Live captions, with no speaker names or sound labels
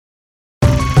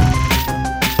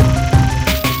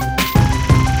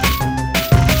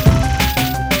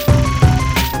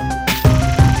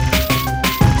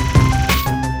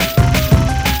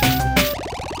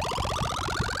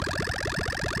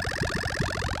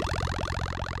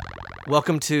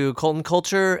Welcome to Colton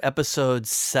Culture, episode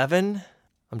 7.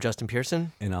 I'm Justin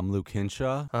Pearson. And I'm Luke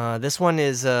Hinshaw. This one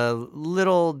is a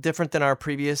little different than our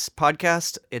previous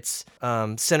podcast. It's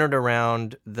centered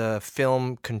around the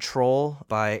film Control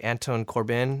by Anton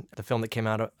Corbijn, the film that came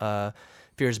out a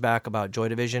few years back about Joy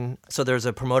Division. So there's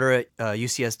a promoter at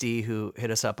UCSD who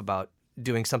hit us up about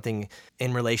doing something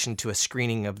in relation to a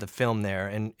screening of the film there.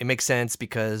 And it makes sense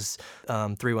because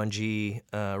 31G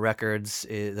Records,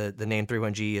 the name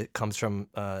 31G, it comes from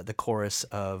the chorus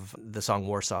of the song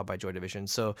Warsaw by Joy Division.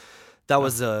 So that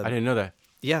was... I didn't know that.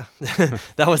 Yeah,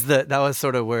 that was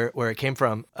sort of where it came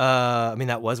from.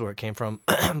 That was where it came from.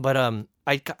 But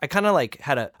I kind of like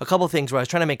had a couple things where I was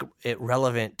trying to make it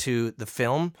relevant to the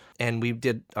film, and we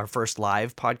did our first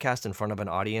live podcast in front of an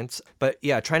audience. But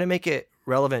yeah, trying to make it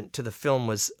relevant to the film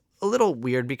was a little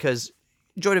weird because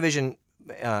Joy Division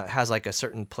has like a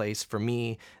certain place for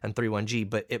me and 31G,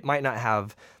 but it might not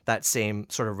have that same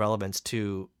sort of relevance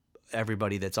to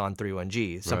everybody that's on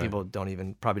 31G. Some people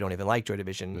probably don't even like Joy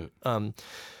Division. Yeah.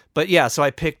 But yeah, so I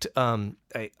picked,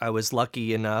 I was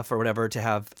lucky enough or whatever to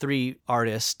have 3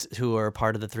 artists who are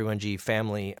part of the 31G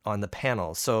family on the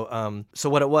panel. So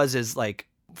what it was is like,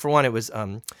 for one, it was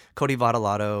Cody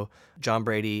Vadalato, John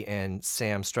Brady, and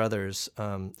Sam Struthers.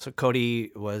 So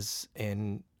Cody was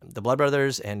in the Blood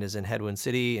Brothers and is in Headwind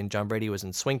City, and John Brady was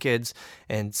in Swing Kids,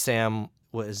 and Sam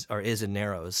is in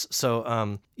Narrows. So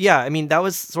that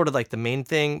was sort of like the main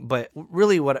thing. But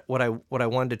really, what I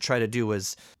wanted to try to do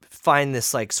was find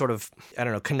this like sort of, I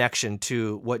don't know, connection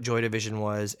to what Joy Division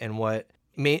was and what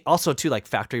also to like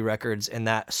Factory Records and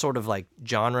that sort of like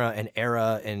genre and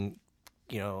era and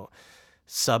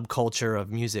subculture of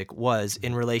music was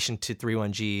in relation to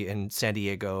 31G and San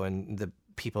Diego and the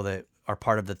people that are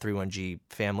part of the 31G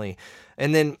family.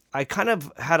 And then I kind of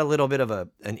had a little bit of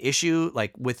an issue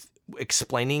like with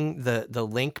explaining the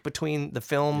link between the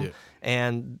film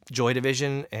and Joy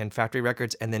Division and Factory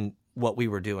Records and then what we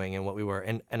were doing and what we were.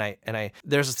 And I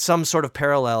there's some sort of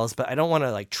parallels, but I don't want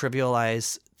to like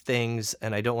trivialize things,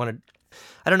 and I don't want to,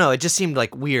 I don't know, it just seemed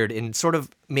like weird and sort of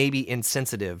maybe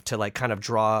insensitive to like kind of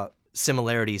draw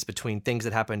similarities between things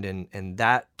that happened in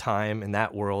that time in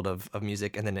that world of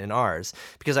music and then in ours,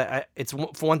 because it's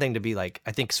for one thing to be like,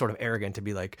 I think sort of arrogant to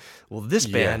be like, well, this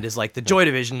band is like the Joy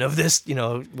Division of this,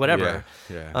 whatever.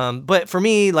 But for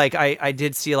me, like I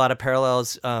did see a lot of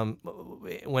parallels.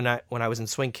 When I was in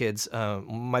Swing Kids,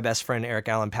 my best friend Eric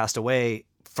Allen passed away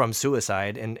from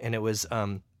suicide, and it was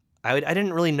I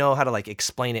didn't really know how to like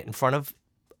explain it in front of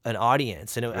an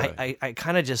audience, and I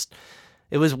kind of just,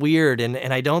 it was weird, and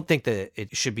I don't think that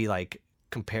it should be like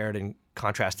compared and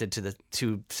contrasted to the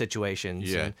two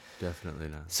situations. Yeah, and definitely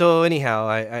not. So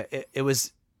anyhow, it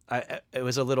was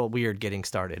a little weird getting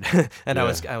started, and I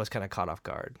was kind of caught off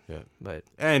guard. Yeah,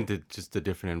 and just the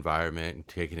different environment and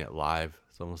taking it live.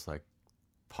 It's almost like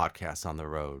podcasts on the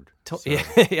road.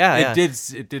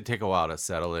 It did take a while to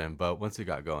settle in, but once it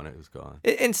got going, it was going.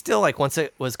 And still, like once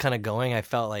it was kind of going, I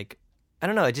felt like, I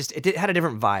don't know, it had a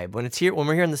different vibe when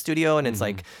we're here in the studio and it's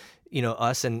like,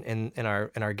 us and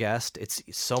our guest. It's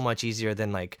so much easier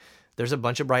than like there's a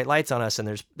bunch of bright lights on us and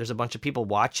there's a bunch of people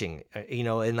watching,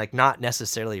 and like not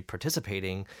necessarily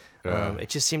participating. It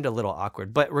just seemed a little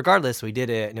awkward, but regardless, we did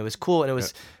it and it was cool and it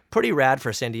was pretty rad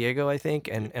for San Diego, I think,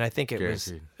 and I think it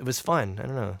was fun. I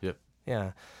don't know. Yep.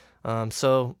 Yeah.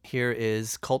 So here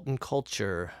is Colton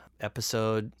Culture,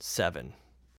 episode 7.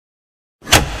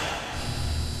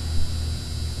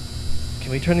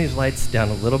 Can we turn these lights down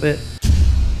a little bit?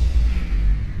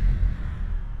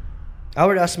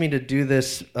 Albert asked me to do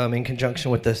this in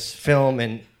conjunction with this film,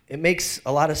 and it makes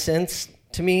a lot of sense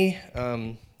to me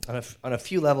on a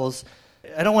few levels.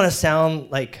 I don't want to sound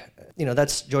like,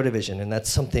 that's Joy Division, and that's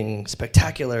something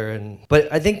spectacular.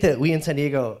 But I think that we in San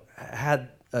Diego had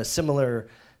a similar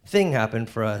thing happen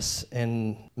for us,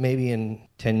 and maybe in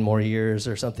 10 more years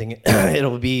or something,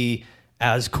 it'll be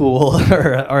as cool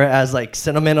or as like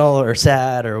sentimental or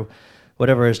sad or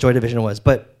whatever as Joy Division was.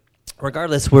 But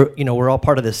regardless, we're all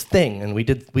part of this thing, and we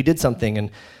did something.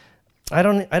 And I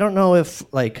don't know if,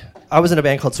 like, I was in a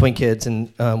band called Swing Kids,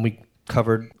 and we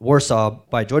covered Warsaw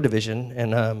by Joy Division,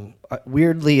 and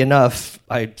weirdly enough,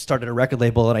 I started a record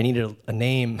label and I needed a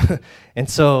name. And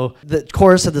so the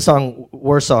chorus of the song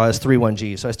Warsaw is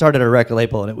 31G, so I started a record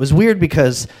label, and it was weird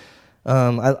because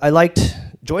I liked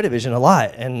Joy Division a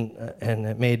lot, and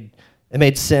it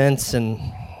made sense,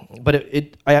 but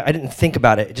I didn't think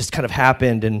about it. It just kind of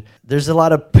happened, and there's a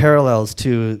lot of parallels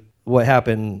to what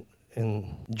happened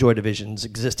in Joy Division's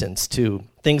existence to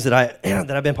things that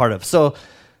I've been part of. So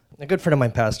a good friend of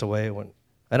mine passed away.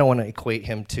 I don't want to equate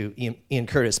him to Ian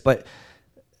Curtis, but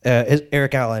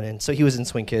Eric Allen, and so he was in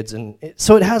Swing Kids, and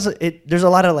so there's a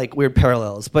lot of like weird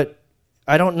parallels, but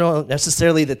I don't know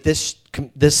necessarily that this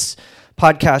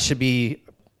podcast should be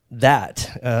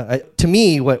that. To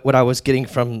me, what I was getting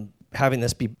from having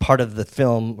this be part of the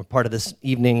film or part of this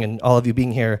evening and all of you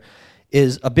being here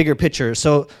is a bigger picture.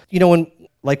 So,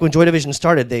 when Joy Division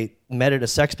started, they met at a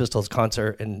Sex Pistols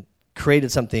concert and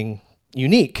created something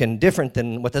unique and different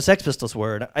than what the Sex Pistols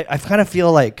were. And I kind of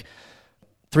feel like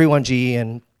 31G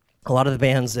and a lot of the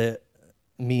bands that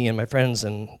me and my friends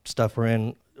and stuff were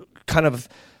in kind of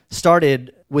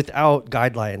started without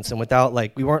guidelines and without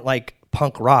we weren't like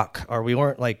punk rock, or we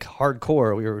weren't like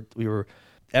hardcore. We were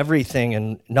everything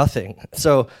and nothing.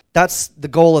 So that's the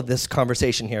goal of this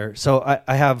conversation here. So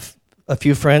I have a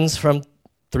few friends from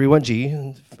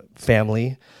 31G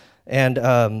family, and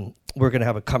we're going to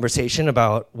have a conversation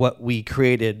about what we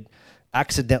created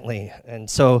accidentally. And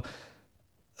so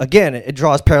again, it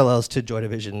draws parallels to Joy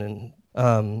Division.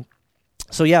 And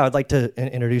so yeah, I'd like to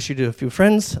introduce you to a few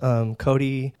friends.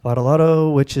 Cody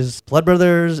Vadalato, which is Blood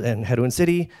Brothers, and Headwind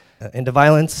City, Into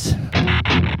Violence.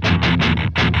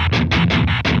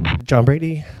 John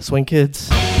Brady, Swing Kids.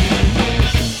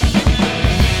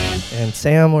 And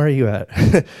Sam, where are you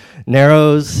at?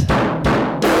 Narrows.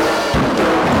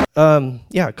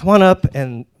 Yeah, come on up,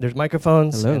 and there's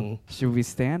microphones. Hello. And should we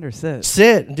stand or sit?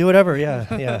 Sit and do whatever,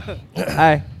 yeah.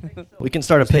 Hi. We can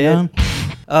start a pit.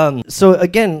 So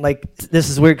again, this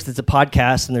is weird because it's a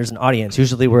podcast and there's an audience.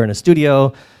 Usually we're in a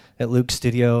studio, at Luke's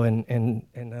studio, and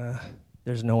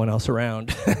there's no one else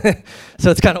around. So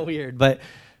it's kind of weird. But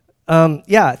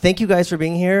yeah, thank you guys for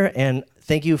being here, and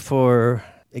thank you for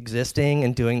existing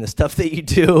and doing the stuff that you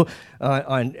do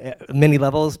on many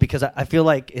levels, because I feel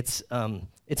like it's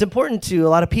important to a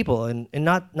lot of people, and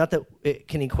not that it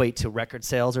can equate to record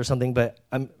sales or something, but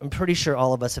I'm pretty sure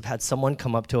all of us have had someone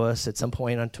come up to us at some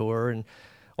point on tour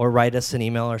or write us an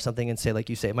email or something and say,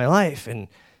 you saved my life, and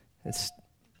it's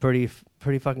pretty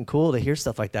fucking cool to hear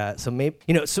stuff like that. So maybe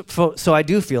so I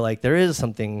do feel like there is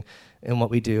something in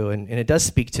what we do, and it does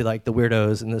speak to the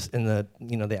weirdos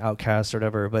and the outcasts or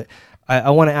whatever. But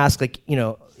I want to ask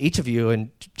each of you, and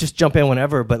just jump in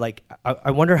whenever, but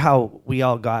I wonder how we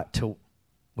all got to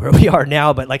where we are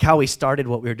now, but how we started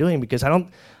what we were doing, because I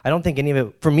don't think any of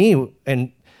it, for me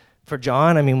and for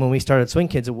John, when we started Swing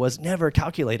Kids, it was never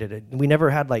calculated. We never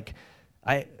had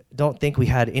I don't think we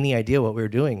had any idea what we were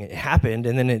doing. It happened,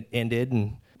 and then it ended,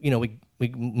 and we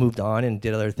moved on and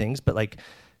did other things. But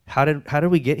how did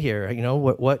we get here?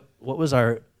 What was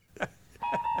our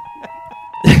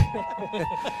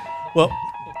Well,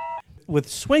 with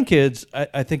Swing Kids,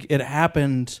 I think it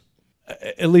happened,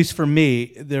 at least for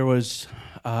me, there was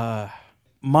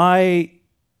my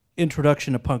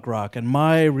introduction to punk rock and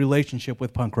my relationship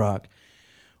with punk rock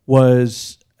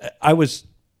was, I was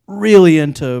really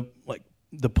into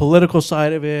the political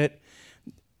side of it,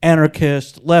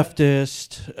 anarchist,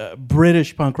 leftist,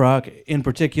 British punk rock in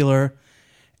particular,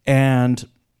 and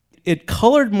it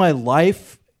colored my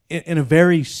life in a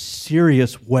very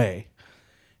serious way.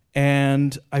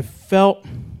 And I felt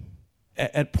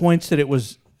at points that it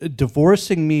was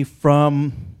divorcing me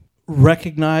from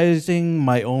recognizing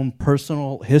my own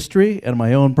personal history and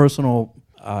my own personal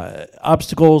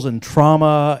obstacles and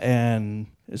trauma, and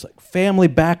it's family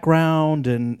background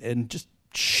and just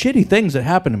shitty things that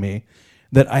happened to me,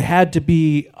 that I had to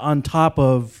be on top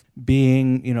of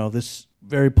being, this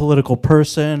very political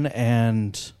person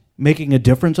and making a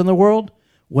difference in the world,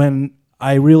 when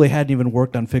I really hadn't even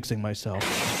worked on fixing myself.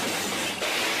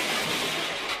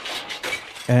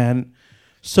 And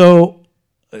so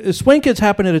Swing Kids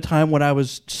happened at a time when I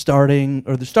was starting,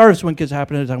 or the start of Swing Kids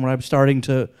happened at a time when I was starting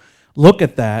to look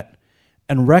at that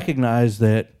and recognize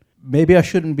that maybe I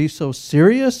shouldn't be so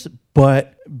serious,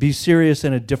 but be serious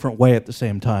in a different way at the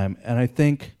same time. And I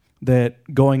think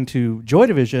that going to Joy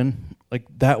Division,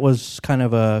 that was kind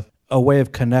of a way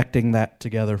of connecting that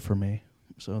together for me.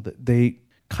 So that they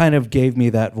kind of gave me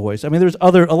that voice. There's a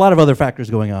lot of other factors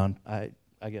going on,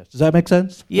 I guess. Does that make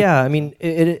sense? Yeah,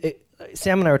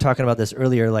 Sam and I were talking about this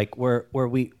earlier, where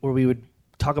we would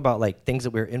talk about things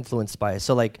that we were influenced by.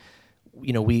 So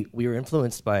we were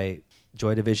influenced by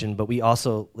Joy Division, but we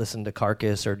also listened to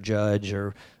Carcass or Judge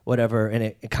or whatever, and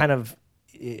it kind of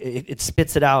it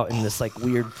spits it out in this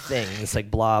weird thing, this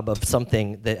blob of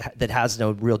something that has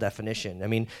no real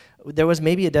definition. There was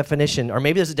maybe a definition, or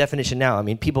maybe there's a definition now.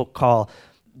 People call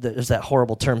there's that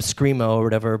horrible term screamo or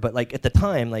whatever, but at the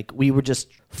time, we were just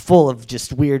full of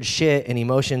just weird shit and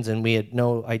emotions, and we had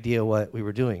no idea what we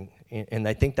were doing. And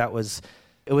I think it was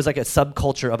like a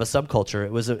subculture of a subculture.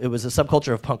 It was a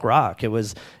subculture of punk rock.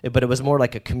 But it was more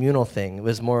like a communal thing. It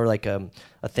was more like a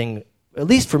thing at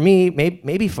least for me,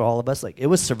 maybe for all of us, like it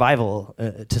was survival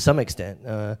to some extent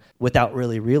without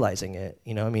really realizing it.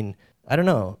 You know, I mean, I don't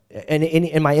know. And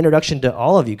in my introduction to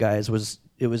all of you guys was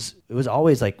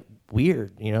always like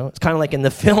weird. You know, it's kind of like in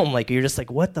the film, like you're just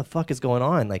like, what the fuck is going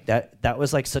on? Like that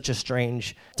was like such a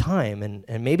strange time.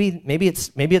 And maybe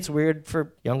it's weird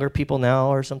for younger people now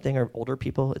or something, or older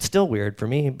people. It's still weird for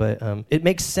me, but it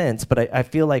makes sense. But I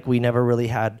feel like we never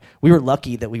really we were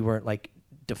lucky that we weren't like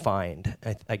defined,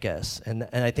 I guess, and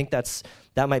I think that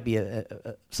might be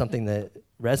something that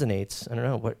resonates. I don't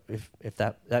know what if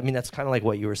that. I mean, that's kind of like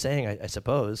what you were saying, I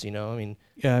suppose. You know, I mean.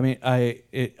 Yeah, I mean,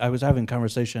 I was having a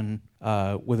conversation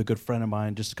with a good friend of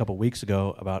mine just a couple weeks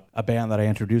ago about a band that I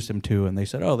introduced him to, and they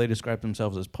said, "Oh, they describe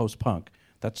themselves as post-punk.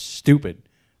 That's stupid."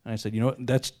 And I said, "You know what?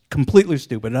 That's completely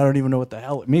stupid. I don't even know what the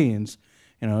hell it means."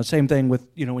 You know, same thing with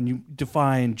when you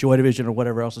define Joy Division or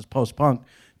whatever else as post-punk.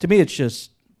 To me, it's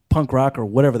just punk rock or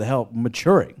whatever the hell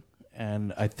maturing,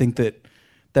 and I think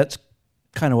that's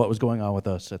kind of what was going on with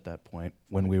us at that point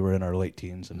when we were in our late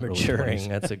teens and maturing. Early 20s.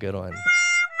 That's a good one.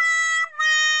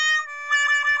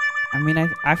 I mean,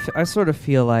 I sort of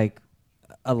feel like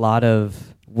a lot of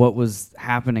what was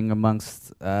happening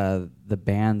amongst the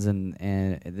bands and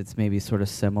it's maybe sort of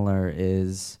similar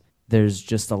is there's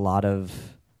just a lot of,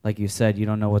 like you said, you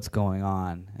don't know what's going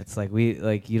on. It's like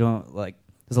you don't like.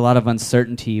 There's a lot of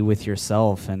uncertainty with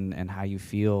yourself and how you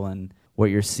feel and what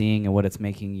you're seeing and what it's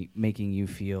making you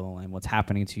feel and what's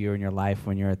happening to you in your life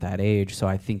when you're at that age. So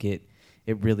I think it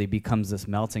really becomes this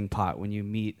melting pot when you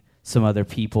meet some other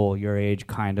people your age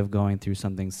kind of going through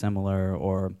something similar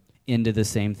or into the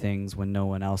same things when no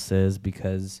one else is.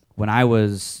 Because when I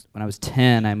was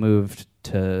 10, I moved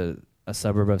to a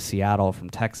suburb of Seattle from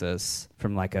Texas,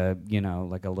 from like a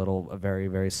very,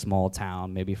 very small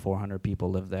town, maybe 400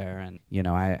 people live there. And,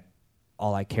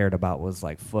 all I cared about was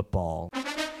like football.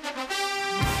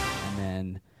 And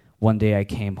then one day I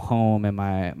came home and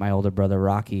my older brother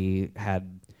Rocky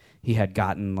had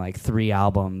gotten like 3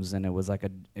 albums, and it was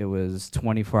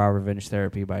 24-Hour Revenge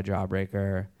Therapy by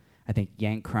Jawbreaker, I think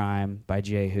Yank Crime by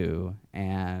Jehu,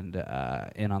 and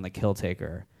In on the Kill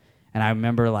Taker. And I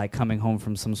remember like coming home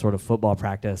from some sort of football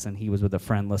practice, and he was with a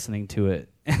friend listening to it,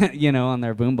 on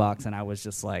their boombox, and I was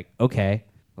just like, okay,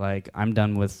 like I'm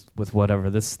done with whatever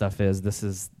this stuff is. This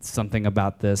is something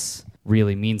about this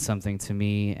really means something to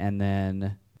me. And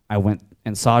then I went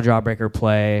and saw Jawbreaker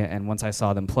play, and once I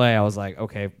saw them play, I was like,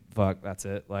 okay, fuck, that's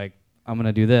it. Like I'm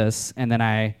gonna do this. And then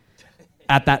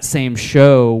at that same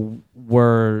show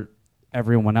were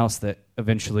everyone else that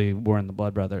eventually were in the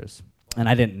Blood Brothers, and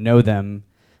I didn't know them.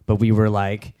 But we were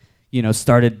like,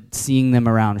 started seeing them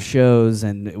around shows,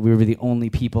 and we were the only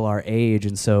people our age,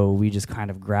 and so we just kind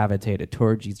of gravitated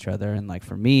towards each other. And like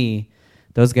for me,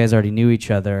 those guys already knew each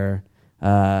other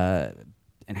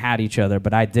and had each other,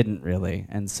 but I didn't really.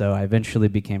 And so I eventually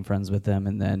became friends with them.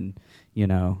 And then,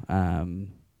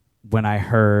 when I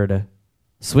heard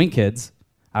Swing Kids,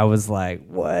 I was like,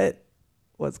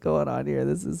 what's going on here?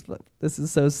 This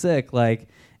is so sick. Like,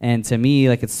 and to me,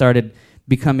 like it started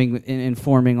becoming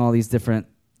informing all these different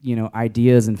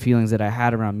ideas and feelings that I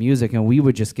had around music, and we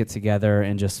would just get together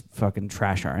and just fucking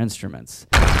trash our instruments.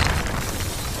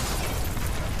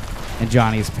 And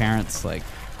Johnny's parents' like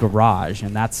garage,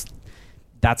 and that's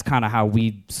kind of how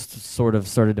we sort of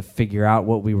started to figure out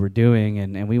what we were doing,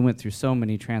 and we went through so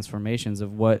many transformations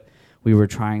of what we were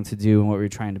trying to do and what we were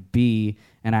trying to be,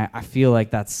 and I feel like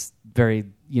that's very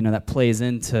that plays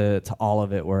into all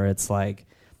of it, where it's like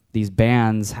these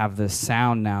bands have this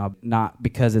sound now, not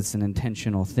because it's an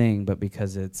intentional thing, but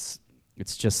because it's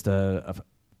just a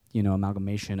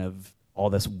amalgamation of all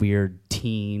this weird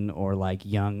teen or like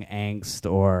young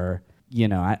angst, or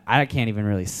I can't even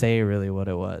really say really what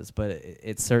it was, but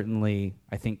it certainly,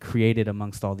 I think, created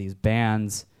amongst all these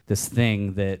bands this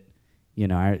thing that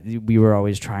we were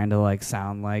always trying to like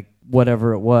sound like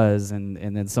whatever it was, and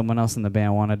then someone else in the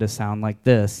band wanted to sound like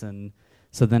this, and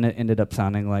so then it ended up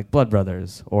sounding like Blood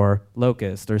Brothers or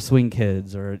Locust or Swing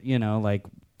Kids or, like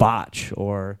Botch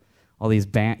or all these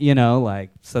bands,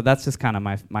 so that's just kind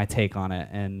of my take on it.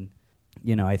 And,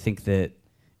 I think that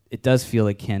it does feel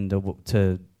akin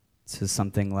to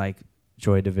something like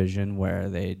Joy Division, where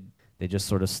they just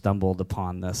sort of stumbled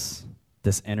upon this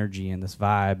energy and this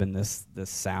vibe and this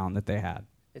sound that they had.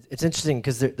 It's interesting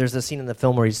because there's a scene in the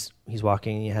film where he's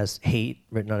walking and he has hate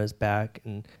written on his back,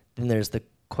 and then there's the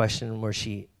question where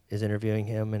she is interviewing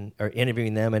them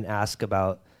and ask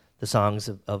about the songs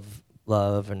of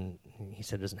love, and he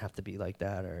said it doesn't have to be like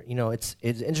that, or it's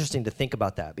interesting to think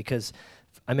about that, because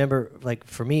I remember like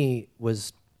for me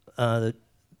was the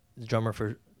drummer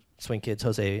for Swing Kids,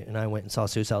 Jose and I went and saw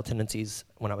Suicidal Tendencies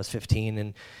when I was 15,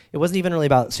 and it wasn't even really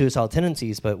about Suicidal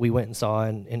Tendencies, but we went and saw,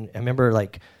 and I remember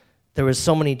like there was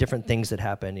so many different things that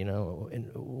happened, you know.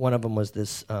 And one of them was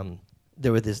this.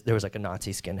 There was like a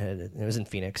Nazi skinhead, and it was in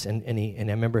Phoenix, and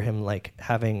I remember him like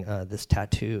having this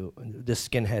tattoo. This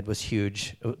skinhead was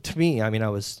huge to me. I mean, I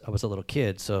was a little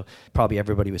kid, so probably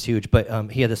everybody was huge. But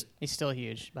he had this. He's still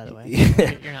huge, by the way.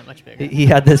 You're not much bigger. He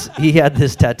had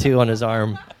this tattoo on his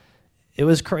arm. It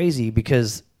was crazy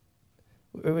because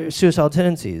Suicidal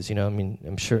Tendencies. You know, I mean,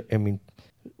 I'm sure. I mean,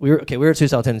 we were at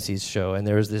Suicidal Tendencies show, and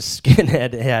there was this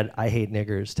skinhead that had "I hate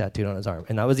niggers" tattooed on his arm,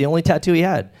 and that was the only tattoo he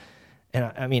had. And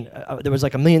I mean, there was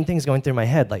like a million things going through my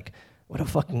head, like, what a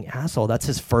fucking asshole. That's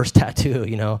his first tattoo,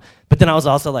 you know? But then I was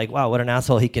also like, wow, what an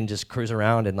asshole. He can just cruise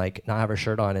around and like not have a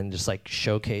shirt on and just like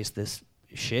showcase this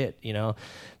shit, you know?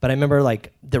 But I remember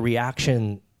like the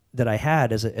reaction that I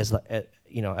had as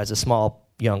a small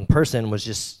young person was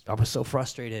just, I was so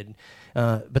frustrated.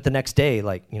 But the next day,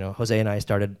 like, you know, Jose and I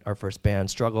started our first band,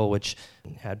 Struggle, which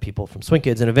had people from Swing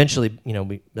Kids. And eventually, you know,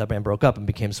 that band broke up and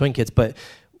became Swing Kids. But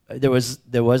there was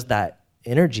that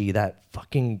energy, that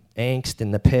fucking angst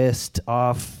and the pissed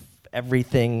off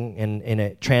everything, and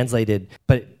it translated.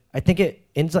 But I think it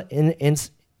ended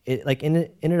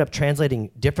up translating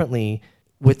differently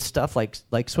with stuff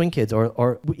like Swing Kids,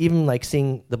 or even like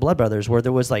seeing the Blood Brothers, where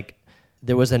there was a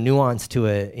nuance to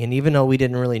it, and even though we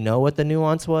didn't really know what the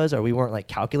nuance was, or we weren't like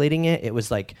calculating it, it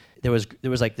was like there was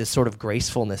like this sort of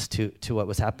gracefulness to what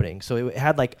was happening. So it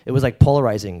was like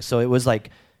polarizing. So it was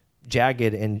like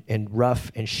jagged and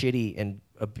rough and shitty and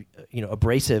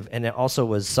abrasive, and it also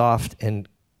was soft and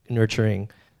nurturing.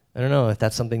 I don't know if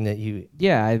that's something that you.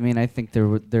 Yeah, I mean, I think there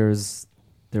was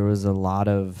a lot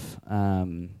of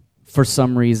for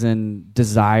some reason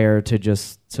desire to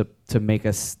just to make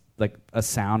us like a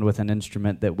sound with an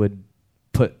instrument that would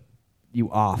put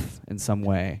you off in some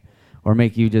way, or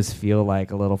make you just feel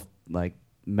like a little like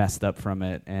messed up from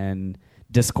it and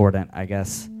discordant, I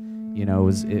guess. You know,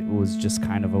 it was just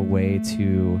kind of a way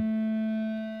to,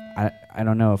 I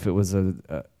don't know if it was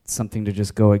something to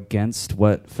just go against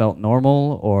what felt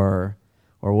normal or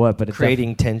what, but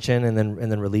creating tension and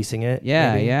then releasing it.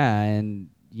 Yeah, maybe? Yeah, and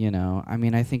you know, I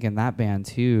mean, I think in that band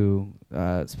too,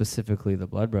 specifically the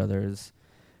Blood Brothers,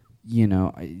 you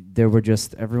know,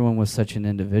 everyone was such an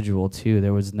individual too.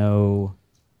 There was no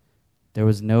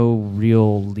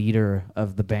real leader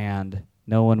of the band.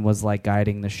 No one was like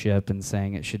guiding the ship and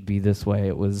saying it should be this way.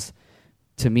 It was,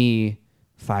 to me,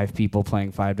 5 people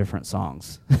playing 5 different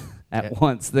songs at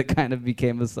once that kind of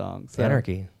became a song. So,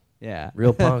 anarchy. Yeah.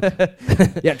 Real punk.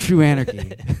 Yeah, true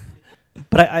anarchy.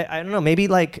 But I don't know, maybe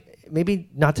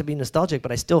not to be nostalgic,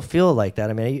 but I still feel like that.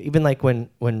 I mean, even like when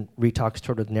Retox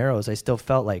toured with Narrows, I still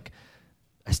felt like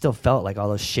all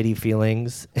those shitty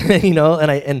feelings, you know,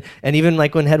 and even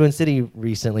like when Headwind City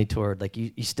recently toured, like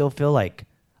you still feel like,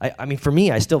 I mean, for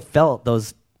me, I still felt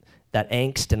that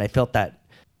angst, and I felt that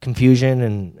confusion,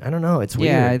 and I don't know, it's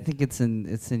weird. Yeah, I think it's in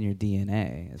your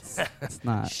DNA. It's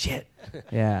not shit.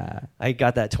 Yeah, I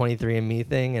got that 23andMe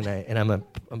thing, and I'm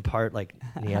part like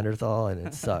Neanderthal, and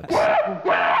it sucks.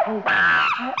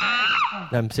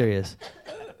 I'm serious.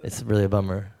 It's really a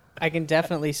bummer. I can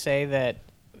definitely say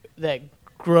that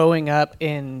growing up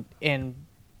in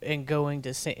going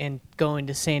to San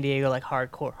Diego, like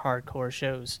hardcore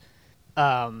shows,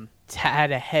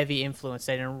 had a heavy influence.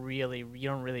 You don't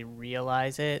really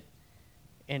realize it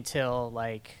until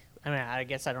like, I mean, I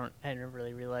guess I didn't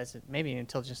really realize it maybe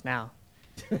until just now.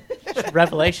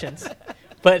 Revelations.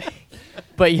 But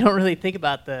you don't really think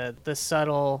about the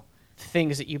subtle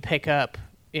things that you pick up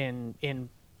in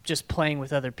just playing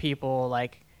with other people,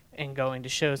 like, and going to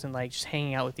shows and like just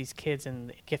hanging out with these kids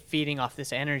and feeding off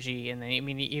this energy. And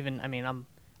then, I mean, I'm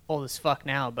old as fuck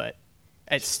now, but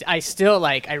I still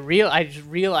like, I just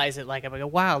realize it, like, I'm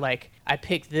like, wow, like I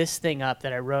picked this thing up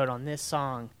that I wrote on this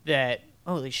song that,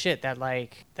 holy shit, that's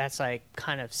like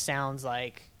kind of sounds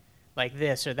like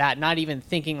this or that, not even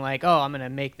thinking like, oh, I'm going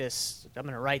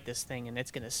to write this thing and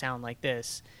it's going to sound like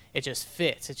this. It just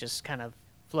fits. It just kind of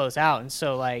flows out. And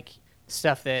so like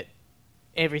stuff that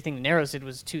everything the Narrows did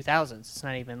was 2000s. It's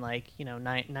not even like,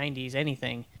 90s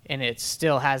anything. And it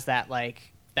still has that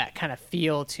like that kind of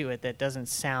feel to it that doesn't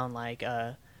sound like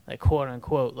a quote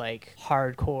unquote like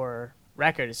hardcore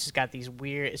record. It's just got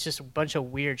it's just a bunch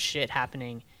of weird shit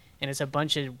happening, and it's a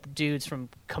bunch of dudes from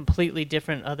completely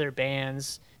different other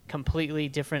bands, completely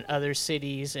different other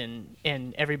cities, and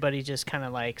everybody just kind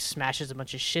of like smashes a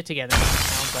bunch of shit together, and it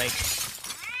sounds like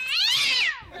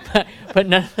but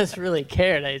none of us really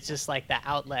cared. It's just like the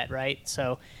outlet, right?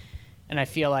 So, and I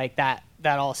feel like that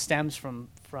all stems from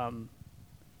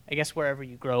I guess wherever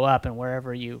you grow up and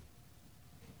wherever you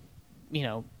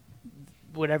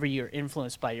whatever you're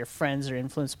influenced by, your friends are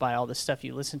influenced by all the stuff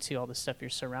you listen to, all the stuff you're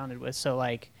surrounded with. So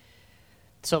like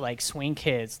Swing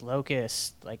Kids,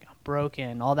 Locust, like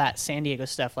Broken, all that San Diego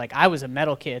stuff. Like I was a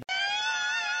metal kid.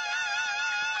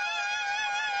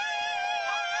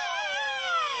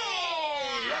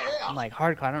 I'm like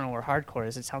hardcore. I don't know where hardcore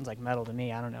is. It sounds like metal to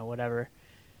me. I don't know, whatever.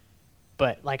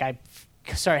 But like I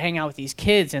started hanging out with these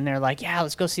kids, and they're like, "Yeah,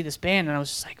 let's go see this band." And I was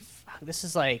just like, "Fuck, this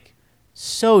is like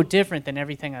so different than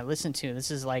everything I listened to.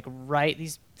 This is like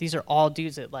these are all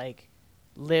dudes that like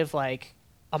live like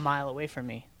a mile away from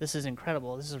me. This is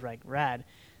incredible. This is like rad."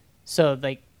 So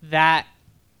like that,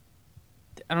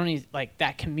 I don't need like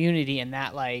that community and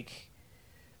that like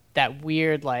that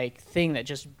weird like thing that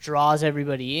just draws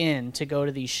everybody in to go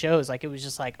to these shows. Like it was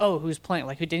just like, oh, who's playing?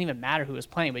 Like it didn't even matter who was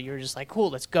playing, but you were just like, cool,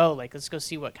 let's go. Like let's go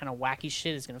see what kind of wacky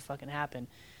shit is gonna fucking happen,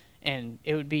 and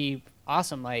it would be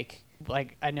awesome. Like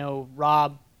I know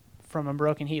Rob from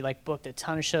Unbroken, he like booked a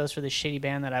ton of shows for this shitty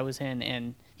band that I was in,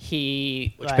 and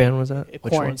he which band was that?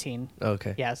 Quarantine. Oh,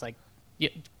 okay. Yeah, it's like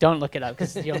don't look it up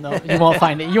because you'll know you won't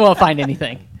find it. You won't find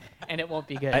anything. And it won't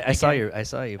be good. I saw you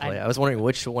play. I was wondering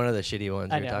which one of the shitty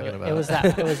ones you were talking about. It was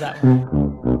that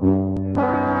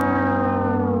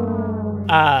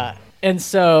one. And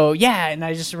so yeah, and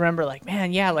I just remember like,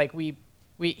 man, yeah, like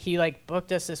he like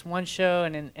booked us this one show,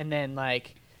 and then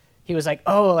like he was like,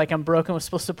 oh, like Unbroken was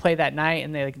supposed to play that night,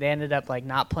 and they ended up like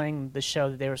not playing the show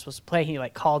that they were supposed to play. He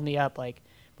like called me up like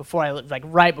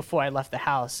right before I left the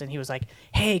house, and he was like,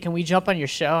 hey, can we jump on your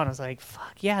show? And I was like,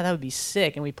 fuck yeah, that would be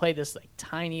sick. And we played this like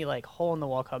tiny like hole in the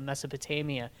wall called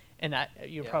Mesopotamia, and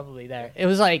you're probably there. It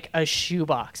was like a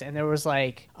shoebox, and there was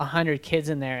like 100 kids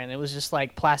in there, and it was just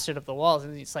like plastered up the walls,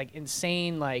 and it's like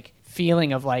insane like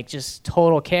feeling of like just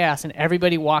total chaos, and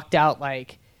everybody walked out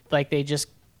like they just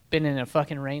been in a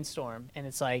fucking rainstorm. And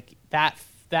it's like that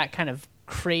kind of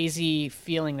crazy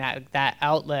feeling, that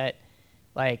outlet.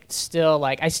 Like still,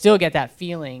 like I still get that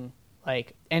feeling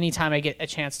like anytime I get a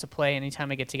chance to play, anytime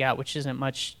I get to get out, which isn't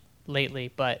much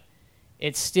lately, but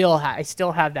it's still I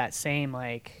still have that same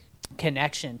like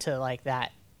connection to like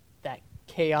that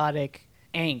chaotic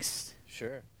angst.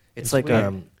 Sure, it's like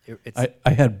weird. I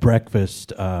had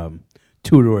breakfast 2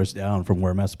 doors down from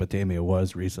where Mesopotamia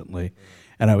was recently,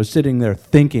 and I was sitting there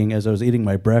thinking as I was eating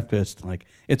my breakfast, like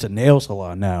it's a nail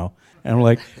salon now. And I'm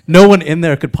like, no one in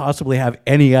there could possibly have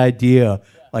any idea,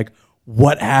 like,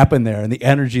 what happened there and the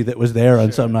energy that was there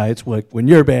on some nights, like when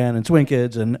your band and Swing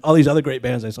Kids and all these other great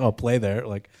bands I saw play there.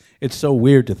 Like, it's so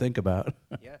weird to think about.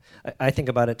 Yeah, I think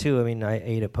about it too. I mean, I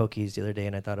ate at Pokey's the other day,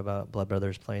 and I thought about Blood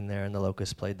Brothers playing there, and the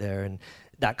Locusts played there, and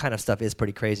that kind of stuff is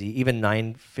pretty crazy. Even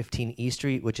 915 E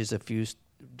Street, which is a few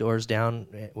doors down,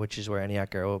 which is where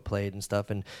Eniac Arrow played and stuff,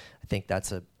 and I think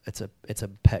it's a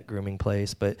pet grooming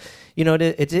place. But you know,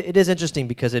 it is interesting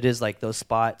because it is like those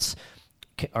spots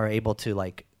are able to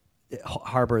like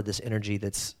harbor this energy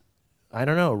that's, I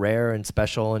don't know, rare and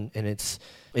special, and it's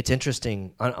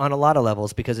interesting on a lot of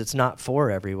levels because it's not for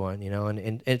everyone, you know,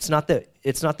 and it's not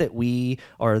that we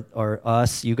or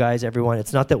us, you guys, everyone,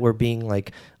 it's not that we're being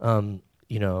like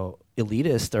you know,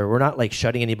 elitist, or we're not like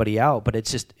shutting anybody out, but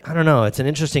it's just, I don't know, it's an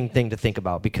interesting thing to think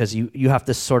about because you have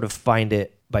to sort of find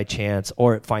it by chance,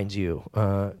 or it finds you,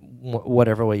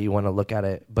 whatever way you want to look at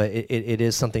it. But it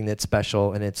is something that's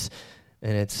special, and it's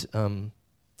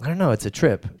I don't know, it's a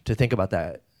trip to think about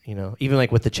that, you know, even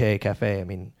like with the Che Cafe. I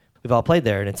mean, we've all played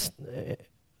there, and it's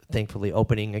thankfully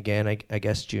opening again, I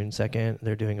guess June 2nd,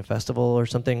 they're doing a festival or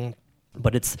something,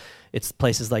 but it's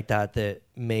places like that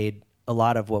made a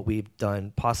lot of what we've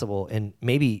done possible, and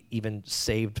maybe even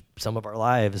saved some of our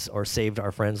lives or saved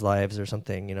our friends' lives or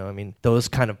something, you know. I mean, those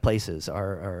kind of places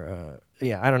are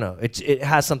I don't know. It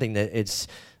has something that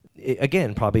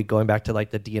again, probably going back to like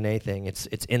the DNA thing. It's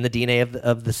in the DNA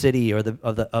of the city or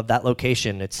of that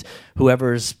location. It's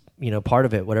whoever's, you know, part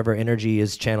of it, whatever energy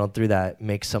is channeled through that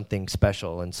makes something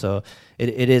special. And so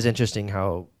it is interesting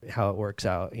how it works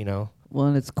out, you know. Well,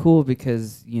 and it's cool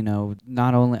because, you know,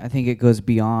 not only, I think it goes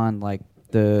beyond like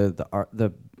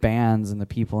the bands and the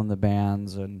people in the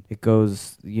bands, and it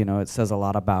goes, you know, it says a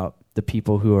lot about the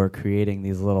people who are creating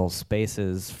these little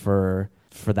spaces for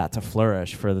that to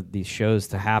flourish, for these shows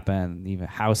to happen, even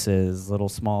houses, little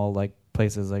small like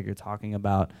places like you're talking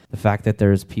about. The fact that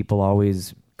there's people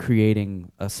always creating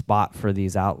a spot for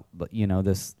these you know,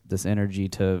 this energy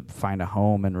to find a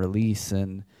home and release.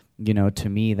 And, you know, to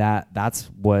me,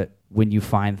 that's what, when you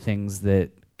find things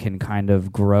that can kind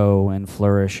of grow and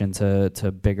flourish into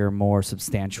bigger, more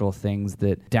substantial things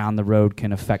that down the road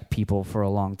can affect people for a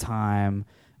long time,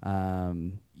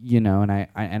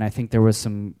 and I think there was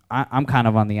some. I'm kind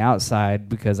of on the outside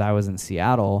because I was in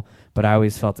Seattle, but I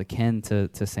always felt akin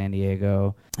to San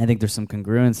Diego. I think there's some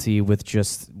congruency with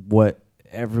just what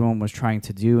everyone was trying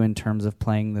to do in terms of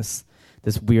playing this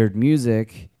weird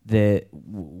music that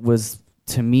was,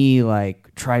 to me,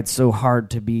 like tried so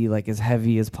hard to be like as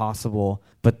heavy as possible,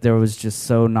 but there was just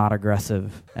so not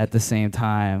aggressive at the same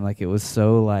time. Like it was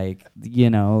so like,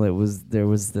 there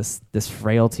was this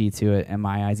frailty to it in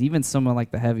my eyes. Even someone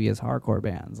like the heaviest hardcore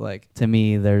bands, like to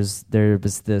me, there was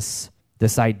this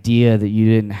idea that you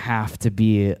didn't have to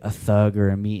be a thug or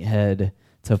a meathead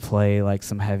to play like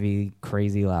some heavy,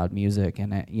 crazy loud music.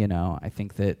 And I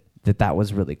think that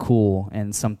was really cool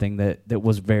and something that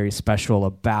was very special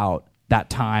about that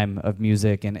time of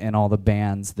music and all the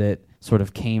bands that sort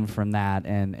of came from that,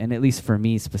 and at least for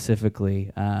me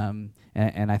specifically, and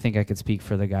I think I could speak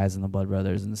for the guys in the Blood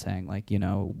Brothers in saying like,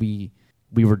 we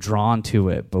were drawn to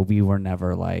it, but we were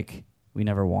never like, we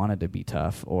never wanted to be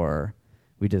tough, or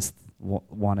we just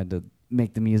wanted to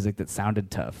make the music that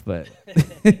sounded tough, but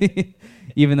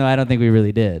even though I don't think we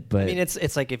really did. But I mean,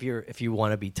 it's like if you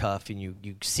want to be tough and you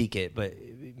seek it, but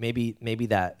maybe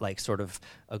that like sort of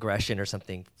aggression or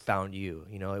something found you.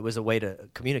 It was a way to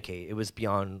communicate. It was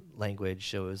beyond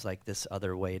language. It was like this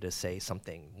other way to say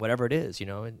something, whatever it is.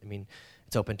 I mean,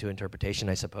 it's open to interpretation,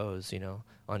 I suppose.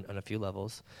 On a few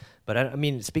levels. But I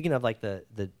mean, speaking of like the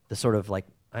sort of like,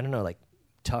 I don't know, like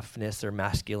toughness or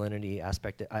masculinity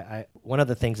aspect. I one of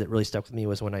the things that really stuck with me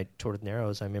was when I toured with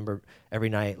Narrows. I remember every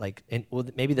night, like, and well,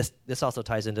 maybe this also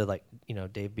ties into like,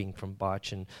 Dave being from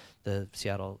Botch and the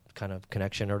Seattle kind of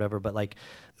connection or whatever. But like,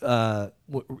 it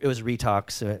was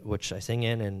Retox, which I sing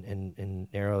in, and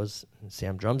Narrows, and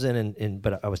Sam drums in,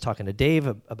 but I was talking to Dave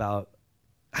about,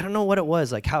 I don't know what it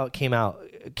was, like how it came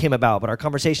about, but our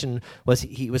conversation was,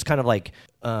 he was kind of like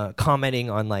commenting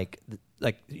on like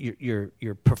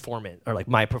your performance, or like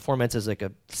my performance as like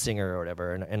a singer or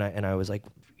whatever, and I was like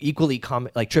equally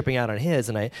tripping out on his,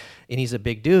 and he's a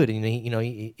big dude, and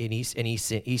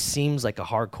he seems like a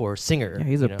hardcore singer. Yeah,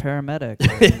 he's a paramedic.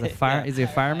 Is he a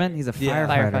fireman? He's a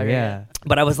firefighter. Yeah.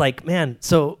 But I was like, man,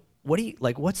 so what do you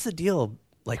like? What's the deal?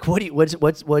 Like,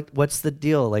 what's the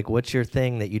deal? Like, what's your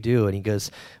thing that you do? And he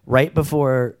goes, right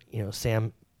before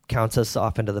Sam counts us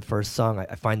off into the first song,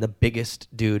 I find the biggest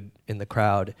dude in the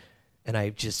crowd, and I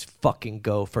just fucking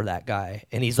go for that guy.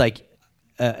 And he's like,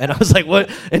 and I was like, what?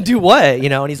 And do what?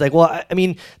 And he's like, well, I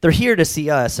mean, they're here to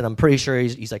see us, and I'm pretty sure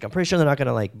he's like, I'm pretty sure they're not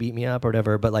gonna like beat me up or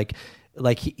whatever. But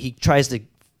like he tries to,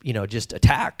 just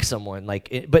attack someone,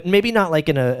 but maybe not like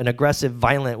in an aggressive,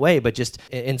 violent way, but just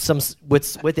in some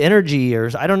with energy,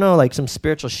 or I don't know, like some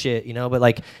spiritual shit, But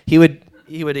like he would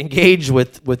engage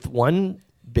with one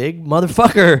big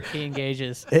motherfucker. He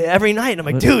engages every night, and I'm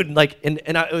like, dude, like,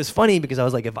 it was funny because I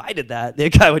was like, if I did that, the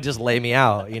guy would just lay me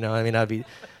out, I mean, I'd be,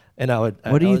 and I would.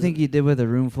 What do you think you did with a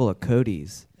room full of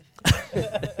Codys?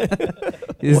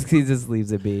 he just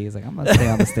leaves it be. He's like, I'm gonna stay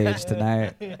on the stage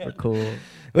tonight. We're cool.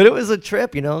 But it was a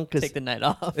trip, cause take the night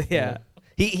off. Yeah.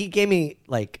 He gave me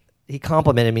like, he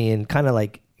complimented me and kind of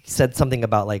like said something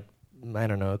about like, I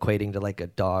don't know, equating to like a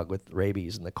dog with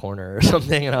rabies in the corner or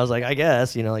something. And I was like, I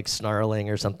guess, like snarling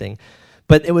or something.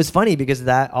 But it was funny because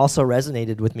that also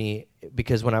resonated with me,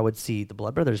 because when I would see the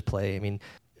Blood Brothers play, I mean,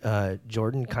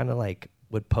 Jordan kind of like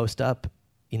would post up,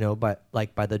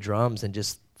 by the drums and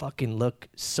just fucking look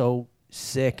so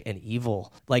sick and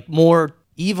evil, like more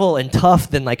evil and tough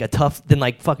than like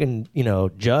fucking,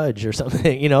 Judge or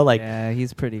something, like. Yeah,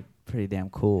 he's pretty damn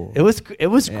cool. It was it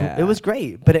was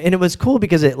great, but it was cool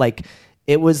because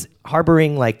it was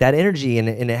harboring like that energy, and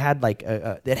it had like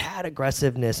it had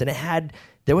aggressiveness, and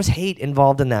there was hate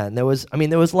involved in that, and there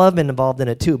was love involved in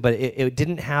it too, but it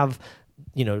didn't have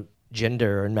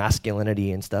gender and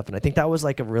masculinity and stuff, and I think that was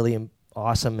like a really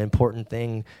awesome, important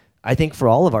thing, I think, for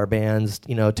all of our bands,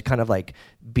 to kind of like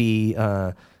be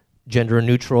gender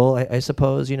neutral, I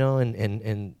suppose,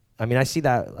 and I mean, I see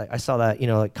that, like, I saw that,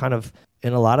 like kind of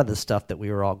in a lot of the stuff that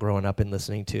we were all growing up and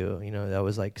listening to, that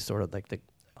was like sort of like the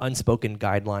unspoken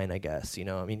guideline, I guess,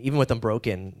 I mean, even with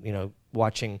Unbroken,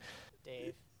 watching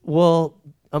Dave. Well,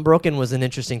 Unbroken was an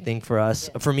interesting thing for us,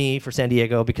 for me, for San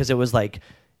Diego, because it was like,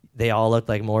 they all looked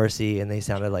like Morrissey and they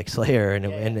sounded like Slayer,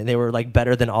 and they were like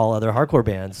better than all other hardcore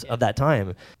bands of that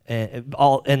time, and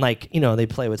they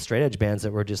play with straight edge bands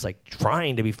that were just like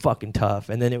trying to be fucking tough,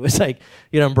 and then it was like,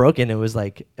 Unbroken, it was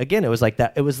like, again, it was like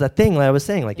that, it was that thing that I was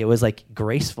saying, like it was like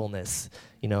gracefulness,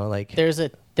 like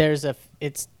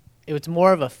it's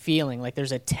more of a feeling, like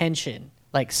there's a tension,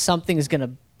 like something's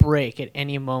gonna break at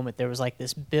any moment. There was like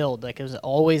this build, like it was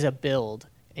always a build,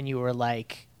 and you were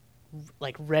like,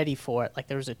 ready for it. Like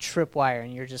there was a tripwire,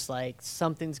 and you're just like,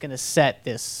 something's gonna set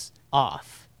this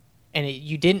off. And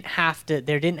you didn't have to.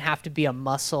 There didn't have to be a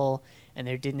muscle, and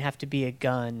there didn't have to be a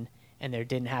gun, and there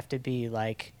didn't have to be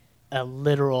like a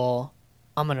literal,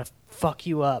 I'm gonna fuck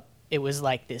you up. It was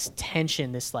like this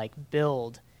tension, this like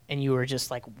build, and you were just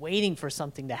like waiting for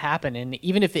something to happen. And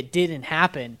even if it didn't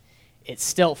happen, it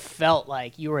still felt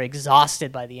like you were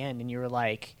exhausted by the end, and you were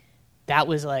like, that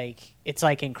was like, it's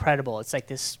like incredible. It's like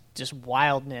this just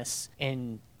wildness,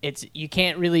 and you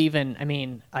can't really even, I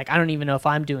mean, like, I don't even know if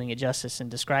I'm doing it justice in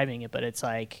describing it, but it's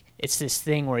like, it's this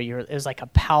thing where there's like a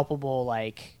palpable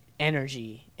like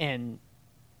energy, and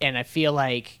I feel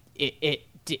like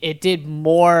it did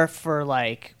more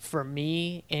for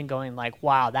me in going like,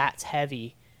 wow, that's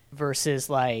heavy, versus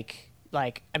like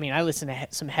I mean, I listen to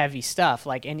some heavy stuff,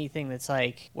 like anything that's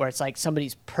like where it's like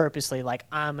somebody's purposely like,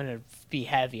 I'm gonna be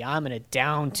heavy, I'm gonna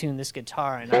down tune this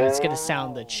guitar, and it's gonna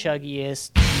sound the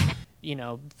chuggiest,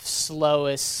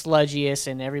 slowest, sludgiest,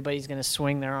 and everybody's gonna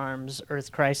swing their arms,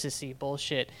 Earth Crisis-y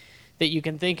bullshit that you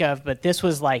can think of. But this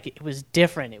was like, it was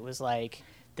different. It was like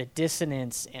the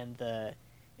dissonance and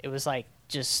it was like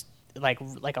just like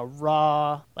a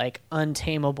raw, like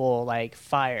untamable like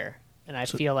fire. And I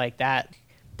feel like that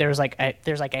there's like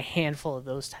a handful of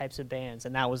those types of bands,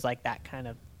 and that was like that kind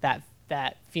of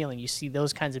that feeling. You see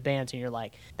those kinds of bands, and you're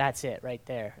like, that's it right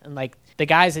there. And like the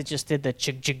guys that just did the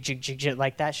chig chig chig chig chig,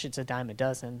 like that shit's a dime a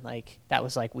dozen. Like that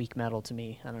was like weak metal to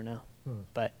me. I don't know,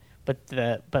 but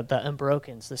the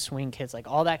Unbrokens, the Swing Kids, like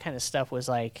all that kind of stuff was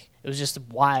like, it was just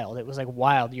wild. It was like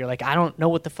wild. You're like, I don't know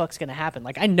what the fuck's gonna happen.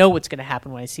 Like I know what's gonna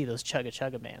happen when I see those chugga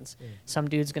chugga bands. Some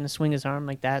dude's gonna swing his arm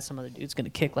like that. Some other dude's gonna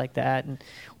kick like that, and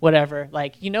whatever.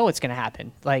 Like what's gonna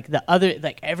happen. Like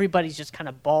everybody's just kind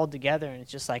of balled together, and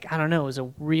it's just like, I don't know. It was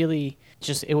a really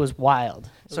it was wild.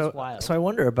 So I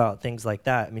wonder about things like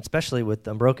that. I mean, especially with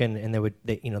Unbroken, and